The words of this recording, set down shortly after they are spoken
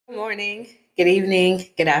Good morning, good evening,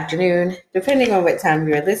 good afternoon, depending on what time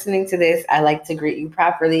you're listening to this. I like to greet you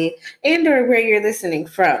properly and or where you're listening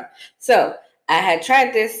from. So I had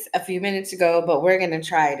tried this a few minutes ago, but we're going to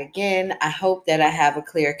try it again. I hope that I have a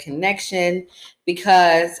clear connection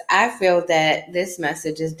because I feel that this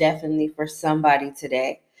message is definitely for somebody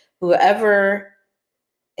today. Whoever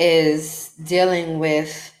is dealing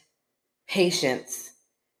with patience,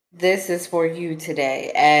 this is for you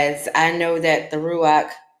today, as I know that the Ruach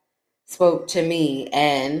spoke to me,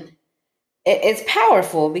 and it's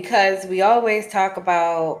powerful because we always talk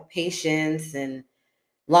about patience and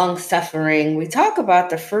long suffering. We talk about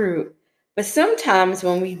the fruit, but sometimes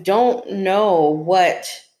when we don't know what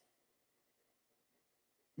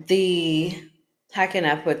the, how can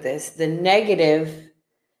I put this, the negative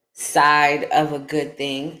side of a good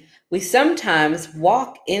thing, we sometimes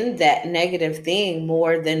walk in that negative thing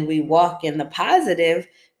more than we walk in the positive,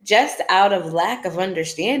 just out of lack of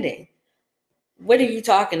understanding. What are you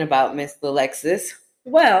talking about, Miss Alexis?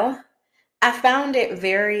 Well, I found it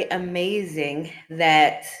very amazing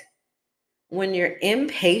that when you're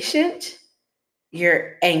impatient,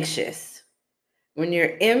 you're anxious. When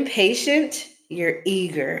you're impatient, you're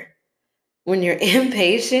eager. When you're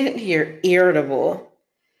impatient, you're irritable.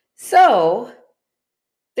 So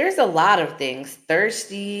there's a lot of things: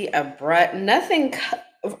 thirsty, abrupt, nothing,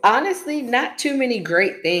 honestly, not too many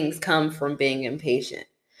great things come from being impatient,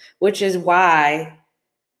 which is why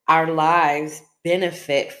our lives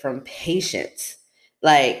benefit from patience.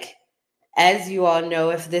 Like, as you all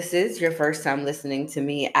know, if this is your first time listening to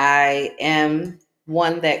me, I am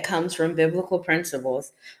one that comes from biblical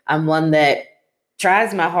principles. I'm one that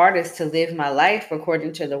tries my hardest to live my life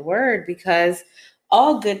according to the word because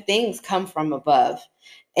all good things come from above.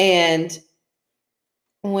 And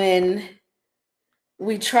when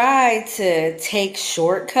we try to take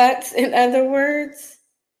shortcuts, in other words,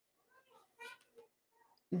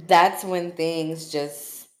 that's when things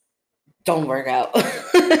just don't work out.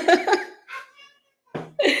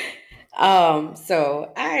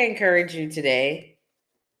 So I encourage you today.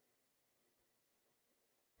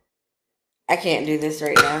 I can't do this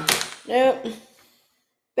right now. Nope.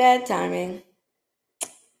 Bad timing.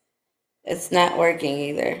 It's not working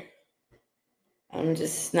either. I'm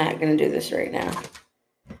just not going to do this right now.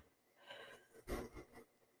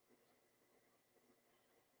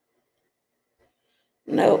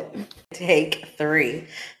 Nope. Take 3.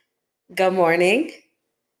 Good morning,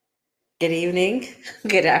 good evening,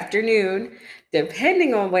 good afternoon,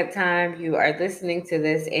 depending on what time you are listening to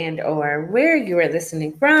this and or where you are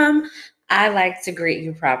listening from. I like to greet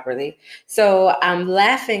you properly. So I'm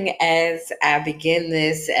laughing as I begin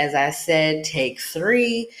this, as I said, take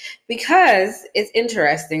 3, because it's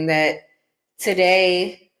interesting that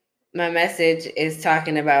today my message is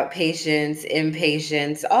talking about patience,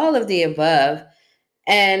 impatience, all of the above.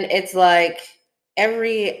 And it's like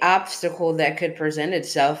every obstacle that could present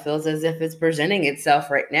itself feels as if it's presenting itself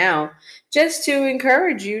right now, just to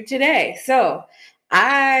encourage you today. So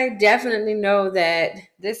I definitely know that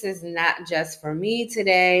this is not just for me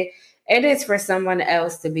today, it is for someone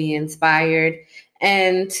else to be inspired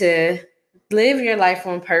and to live your life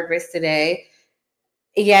on purpose today.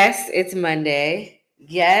 Yes, it's Monday.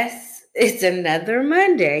 Yes, it's another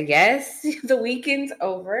Monday. Yes, the weekend's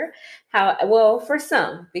over. Well, for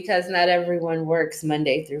some, because not everyone works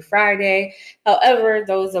Monday through Friday. However,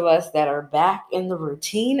 those of us that are back in the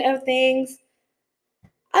routine of things,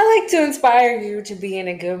 I like to inspire you to be in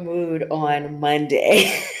a good mood on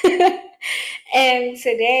Monday. And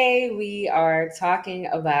today we are talking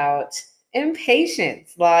about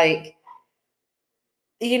impatience. Like,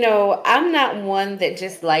 I'm not one that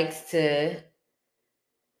just likes to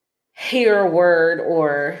hear a word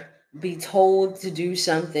or be told to do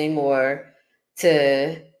something, or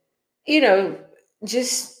to, you know,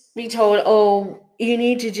 just be told, oh, you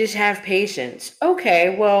need to just have patience.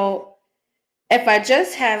 Okay, well, if I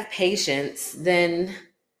just have patience, then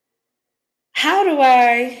how do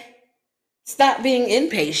I stop being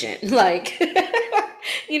impatient? Like,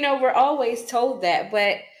 we're always told that,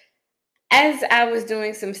 but as I was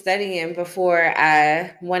doing some studying before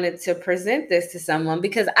I wanted to present this to someone,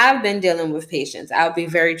 because I've been dealing with patience, I'll be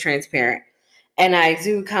very transparent, and I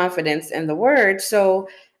exude confidence in the word. So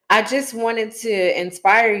I just wanted to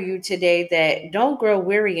inspire you today that don't grow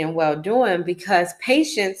weary in well doing, because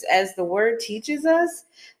patience, as the word teaches us,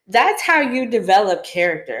 that's how you develop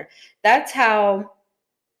character. That's how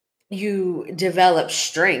you develop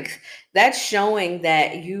strength. That's showing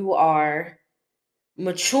that you are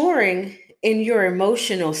maturing in your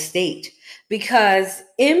emotional state, because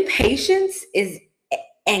impatience is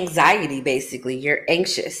anxiety, basically. You're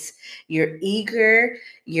anxious, you're eager,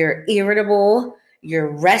 you're irritable, you're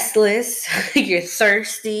restless, you're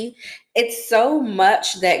thirsty. It's so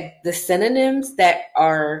much that the synonyms that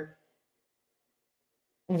are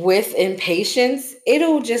with impatience,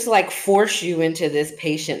 it'll just like force you into this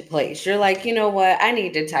patient place. You're like, you know what? I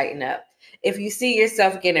need to tighten up. If you see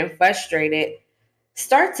yourself getting frustrated,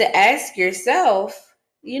 start to ask yourself,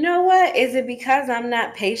 you know what? Is it because I'm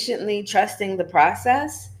not patiently trusting the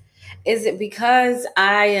process? Is it because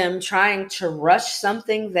I am trying to rush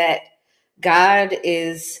something that God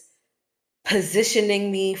is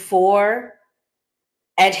positioning me for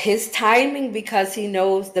at his timing because he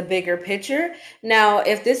knows the bigger picture? Now,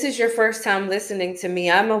 if this is your first time listening to me,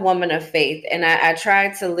 I'm a woman of faith and I try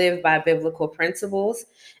to live by biblical principles.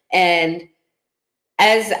 And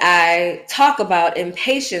as I talk about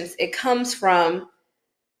impatience, it comes from,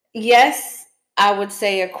 yes, I would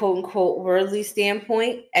say a quote unquote worldly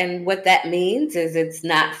standpoint. And what that means is it's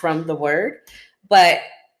not from the word, but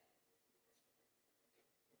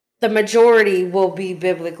the majority will be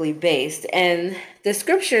biblically based. And the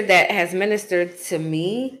scripture that has ministered to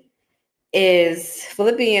me is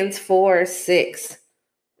Philippians 4:6.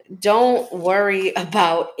 Don't worry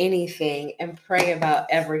about anything and pray about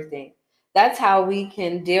everything. That's how we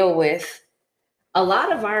can deal with a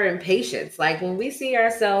lot of our impatience. Like when we see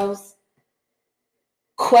ourselves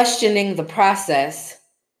questioning the process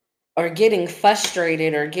or getting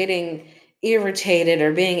frustrated or getting irritated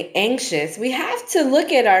or being anxious, we have to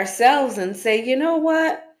look at ourselves and say, you know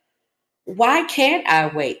what? Why can't I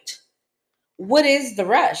wait? What is the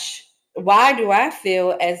rush? Why do I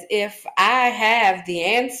feel as if I have the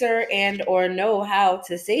answer and or know how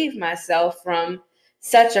to save myself from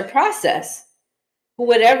such a process?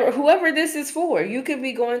 Whoever this is for, you could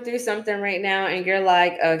be going through something right now and you're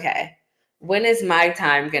like, okay, when is my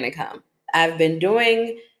time going to come? I've been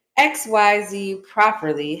doing XYZ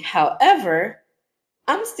properly. However,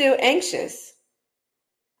 I'm still anxious.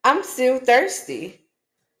 I'm still thirsty.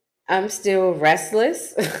 I'm still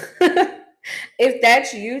restless. If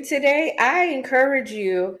that's you today, I encourage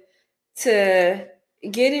you to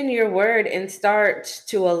get in your word and start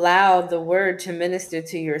to allow the word to minister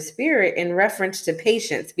to your spirit in reference to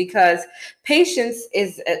patience, because patience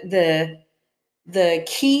is the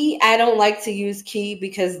key. I don't like to use key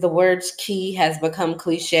because the word key has become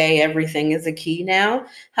cliche. Everything is a key now.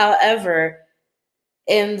 However,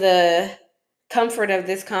 in the comfort of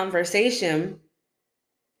this conversation,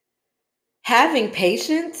 having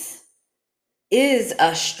patience is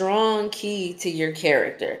a strong key to your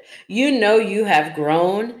character. You know you have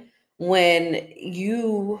grown when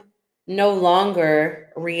you no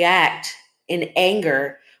longer react in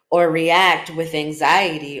anger or react with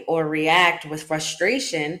anxiety or react with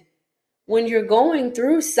frustration when you're going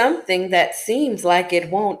through something that seems like it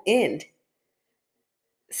won't end.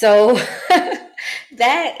 So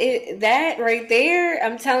that right there,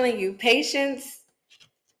 I'm telling you, patience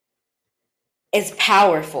is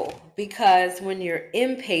powerful, because when you're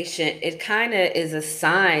impatient, it kind of is a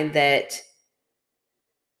sign that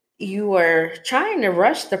you are trying to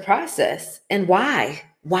rush the process. And why?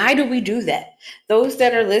 Why do we do that? Those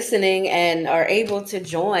that are listening and are able to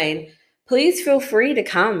join, please feel free to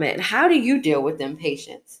comment. How do you deal with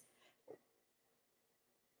impatience?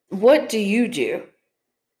 What do you do?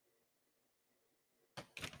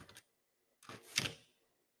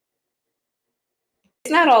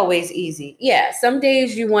 It's not always easy. Yeah, some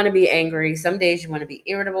days you want to be angry, some days you want to be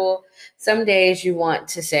irritable, some days you want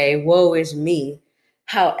to say, woe is me.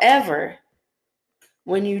 However,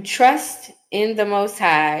 when you trust in the Most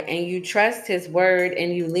High and you trust His word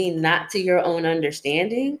and you lean not to your own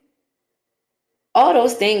understanding, all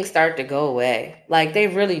those things start to go away. Like they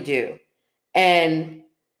really do. And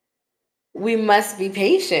we must be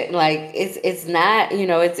patient. Like it's not,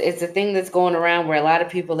 it's a thing that's going around where a lot of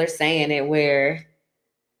people are saying it, where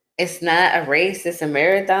it's not a race, it's a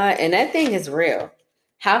marathon, and that thing is real.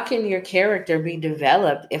 How can your character be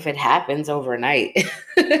developed if it happens overnight?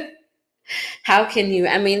 How can you?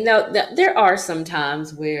 I mean, no, there are some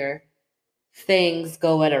times where things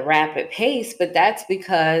go at a rapid pace, but that's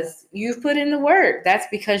because you've put in the work. That's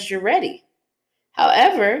because you're ready.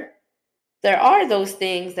 However, there are those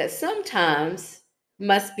things that sometimes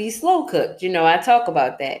must be slow cooked. I talk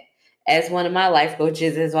about that as one of my life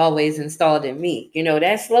coaches has always installed in me.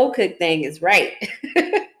 That slow cook thing is right.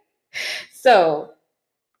 So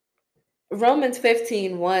Romans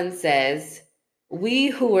 15:1 says, we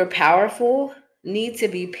who are powerful need to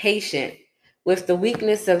be patient with the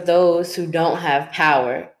weakness of those who don't have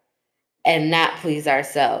power and not please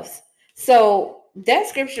ourselves. So that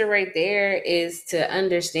scripture right there is to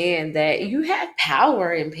understand that you have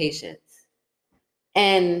power in patience.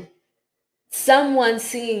 And someone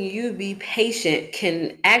seeing you be patient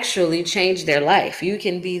can actually change their life. You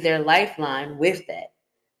can be their lifeline with that.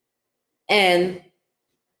 And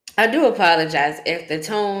I do apologize if the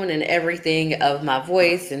tone and everything of my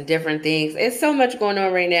voice and different things, it's so much going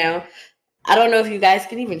on right now. I don't know if you guys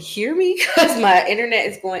can even hear me because my internet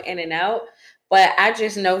is going in and out. But I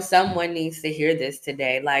just know someone needs to hear this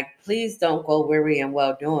today. Like, please don't go weary and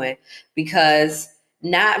well doing, because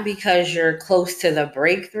not because you're close to the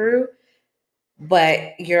breakthrough,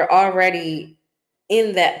 but you're already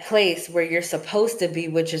in that place where you're supposed to be,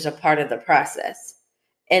 which is a part of the process.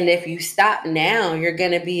 And if you stop now, you're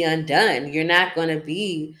going to be undone. You're not going to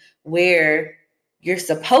be where you're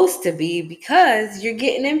supposed to be because you're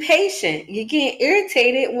getting impatient. You're getting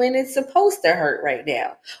irritated when it's supposed to hurt right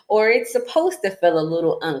now, or it's supposed to feel a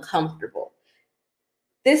little uncomfortable.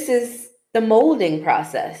 This is the molding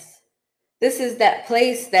process. This is that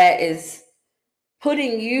place that is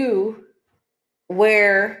putting you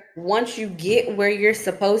where once you get where you're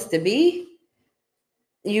supposed to be,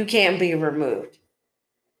 you can't be removed.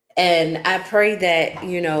 And I pray that,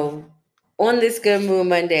 on this Good Moon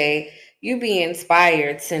Monday, you be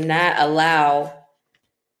inspired to not allow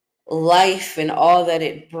life and all that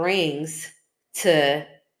it brings to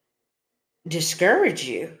discourage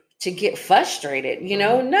you, to get frustrated.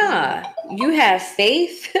 Nah, you have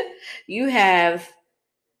faith, you have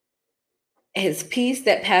his peace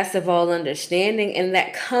that passeth all understanding, and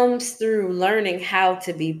that comes through learning how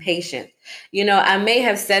to be patient. I may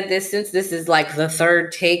have said this, since this is like the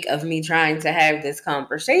third take of me trying to have this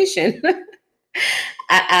conversation.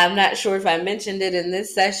 I'm not sure if I mentioned it in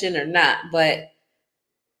this session or not, but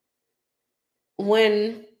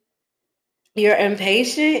when you're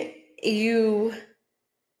impatient, you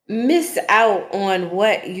miss out on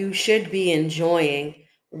what you should be enjoying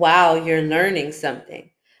while you're learning something.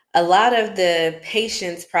 A lot of the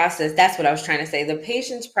patience process, that's what I was trying to say. The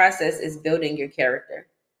patience process is building your character.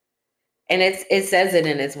 And it says it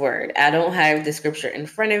in its word. I don't have the scripture in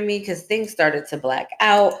front of me because things started to black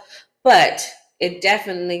out, but it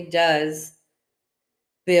definitely does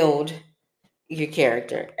build your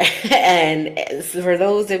character. And for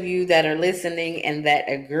those of you that are listening and that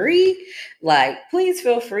agree, like, please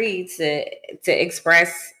feel free to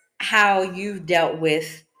express how you've dealt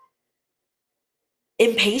with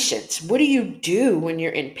impatience. What do you do when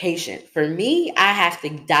you're impatient? For me, I have to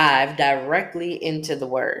dive directly into the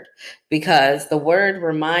word, because the word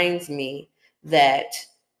reminds me that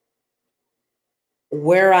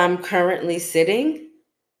where I'm currently sitting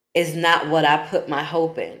is not what I put my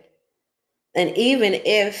hope in. And even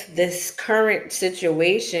if this current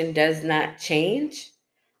situation does not change,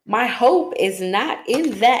 my hope is not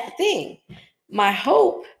in that thing. My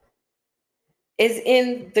hope is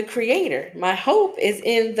in the Creator. My hope is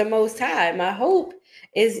in the Most High. My hope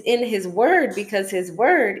is in His Word, because His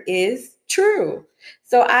Word is true.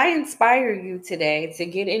 So I inspire you today to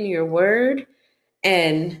get in your Word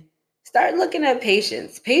and start looking at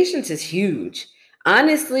patience. Patience is huge.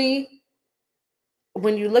 Honestly,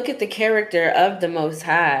 when you look at the character of the Most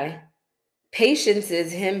High, patience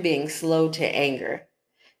is Him being slow to anger.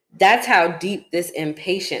 That's how deep this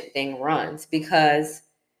impatient thing runs, because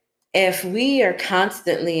if we are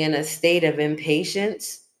constantly in a state of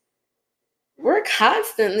impatience, we're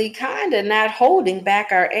constantly kind of not holding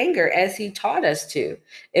back our anger as He taught us to.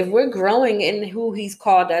 If we're growing in who He's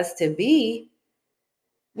called us to be,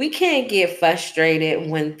 we can't get frustrated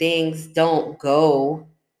when things don't go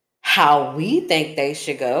how we think they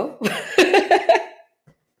should go.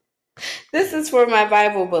 This is for my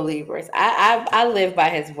Bible believers. I live by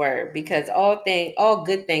His word, because all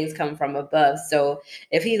good things come from above. So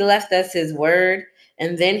if He left us His word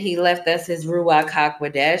and then He left us His Ruach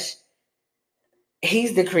HaKodesh,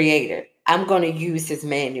 He's the creator. I'm going to use His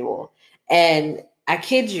manual. And I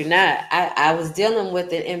kid you not, I was dealing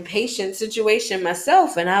with an impatient situation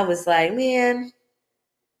myself, and I was like, man,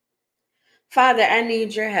 Father, I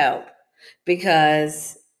need your help,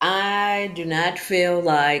 because I do not feel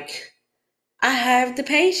like I have the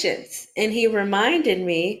patience. And He reminded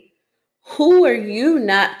me, who are you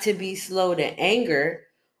not to be slow to anger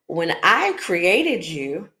when I created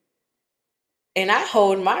you and I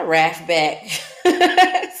hold my wrath back?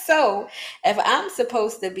 So if I'm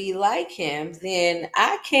supposed to be like Him, then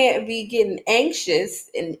I can't be getting anxious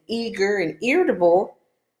and eager and irritable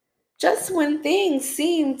just when things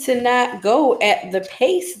seem to not go at the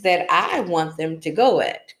pace that I want them to go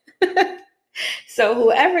at. So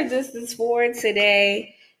whoever this is for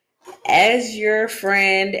today, as your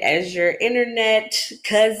friend, as your internet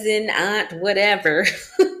cousin, aunt, whatever,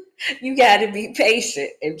 you got to be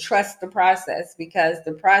patient and trust the process, because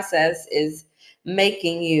the process is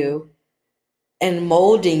making you and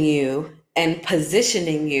molding you and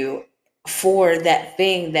positioning you for that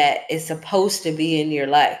thing that is supposed to be in your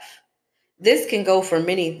life. This can go for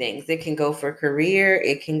many things. It can go for career,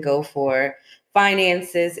 it can go for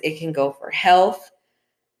finances, it can go for health.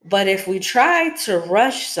 But if we try to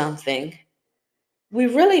rush something, we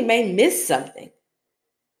really may miss something.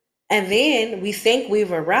 And then we think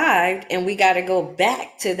we've arrived and we got to go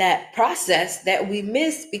back to that process that we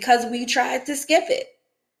missed because we tried to skip it.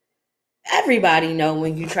 Everybody know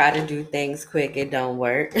when you try to do things quick, it don't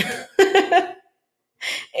work.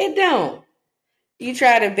 It don't. You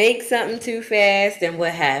try to bake something too fast and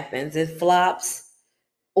what happens? It flops,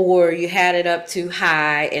 or you had it up too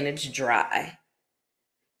high and it's dry.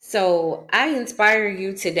 So I inspire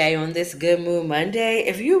you today on this Good Mood Monday.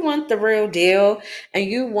 If you want the real deal and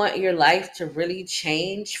you want your life to really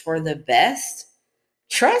change for the best,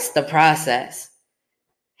 trust the process.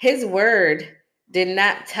 His word did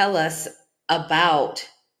not tell us about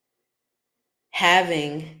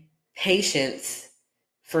having patience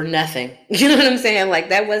for nothing. You know what I'm saying? Like,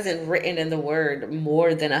 that wasn't written in the word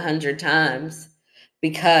more than 100 times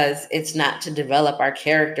because it's not to develop our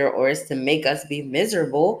character or it's to make us be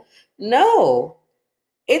miserable. No,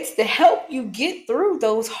 it's to help you get through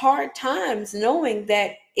those hard times, knowing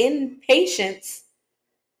that in patience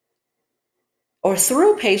or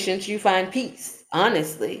through patience, you find peace,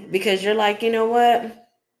 honestly, because you're like, you know what?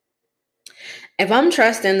 If I'm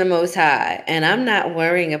trusting the Most High and I'm not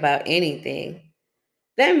worrying about anything,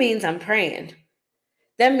 that means I'm praying.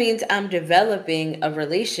 That means I'm developing a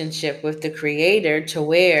relationship with the Creator to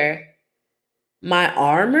where my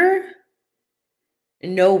armor,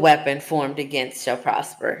 no weapon formed against shall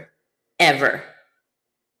prosper, ever.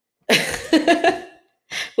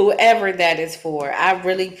 Whoever that is for, I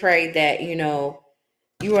really pray that,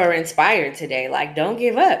 you are inspired today. Like, don't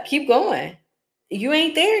give up. Keep going. You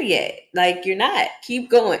ain't there yet. Like, you're not.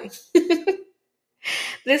 Keep going.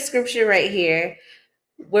 This scripture right here,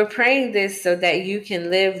 we're praying this so that you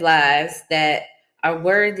can live lives that are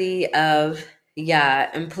worthy of Yah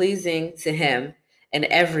and pleasing to Him in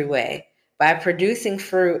every way by producing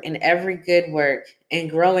fruit in every good work and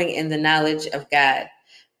growing in the knowledge of God,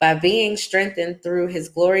 by being strengthened through His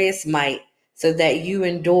glorious might so that you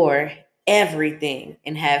endure everything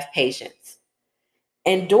and have patience.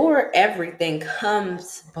 Endure everything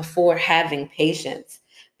comes before having patience,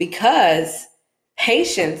 because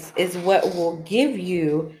patience is what will give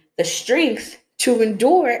you the strength to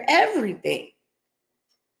endure everything.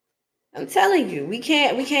 I'm telling you, we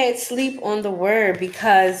can't sleep on the word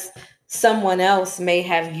because someone else may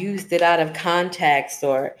have used it out of context,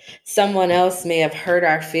 or someone else may have hurt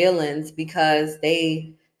our feelings because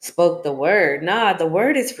they spoke the word. Nah, the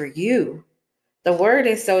word is for you. The word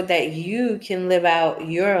is so that you can live out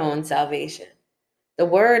your own salvation. The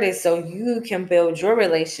word is so you can build your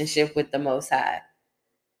relationship with the Most High.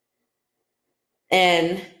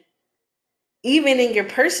 And even in your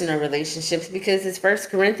personal relationships, because it's 1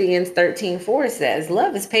 Corinthians 13:4 says,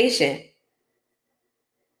 love is patient.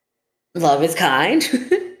 Love is kind.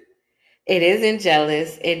 It isn't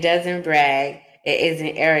jealous. It doesn't brag. It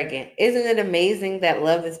isn't arrogant. Isn't it amazing that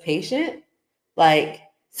love is patient? Like,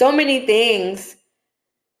 so many things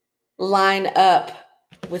line up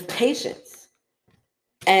with patience.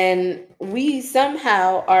 And we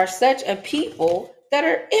somehow are such a people that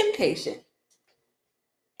are impatient.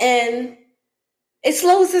 And it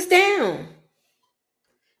slows us down.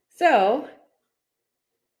 So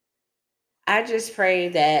I just pray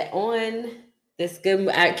that on this good,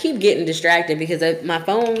 I keep getting distracted because my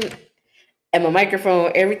phone and my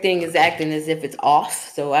microphone, everything is acting as if it's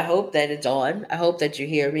off. So I hope that it's on. I hope that you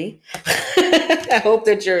hear me. I hope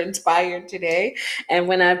that you're inspired today. And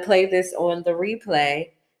when I play this on the replay,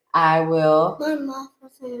 I will. My mouth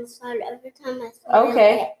was inside every time I saw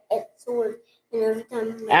okay. It's sore. And every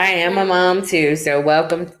time I am a mom too. So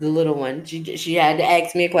welcome to the little one. She had to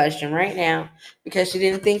ask me a question right now because she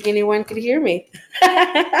didn't think anyone could hear me.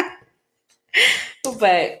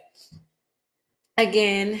 But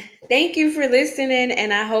again, thank you for listening,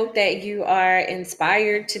 and I hope that you are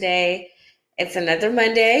inspired today. It's another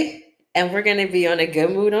Monday, and we're going to be on a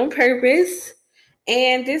good mood on purpose.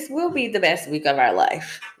 And this will be the best week of our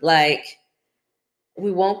life. Like,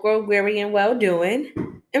 we won't grow weary in well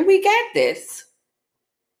doing, and we got this.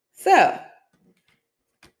 So,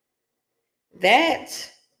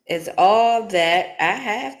 that is all that I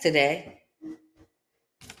have today.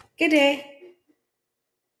 Good day.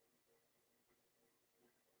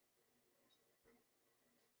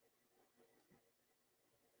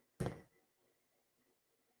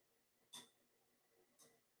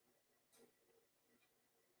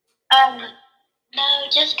 Um, no,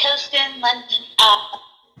 just coasting London.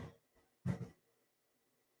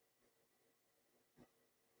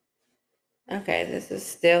 Okay, this is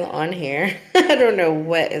still on here. I don't know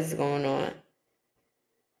what is going on.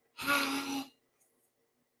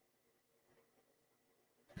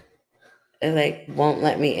 It like won't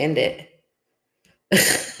let me end it.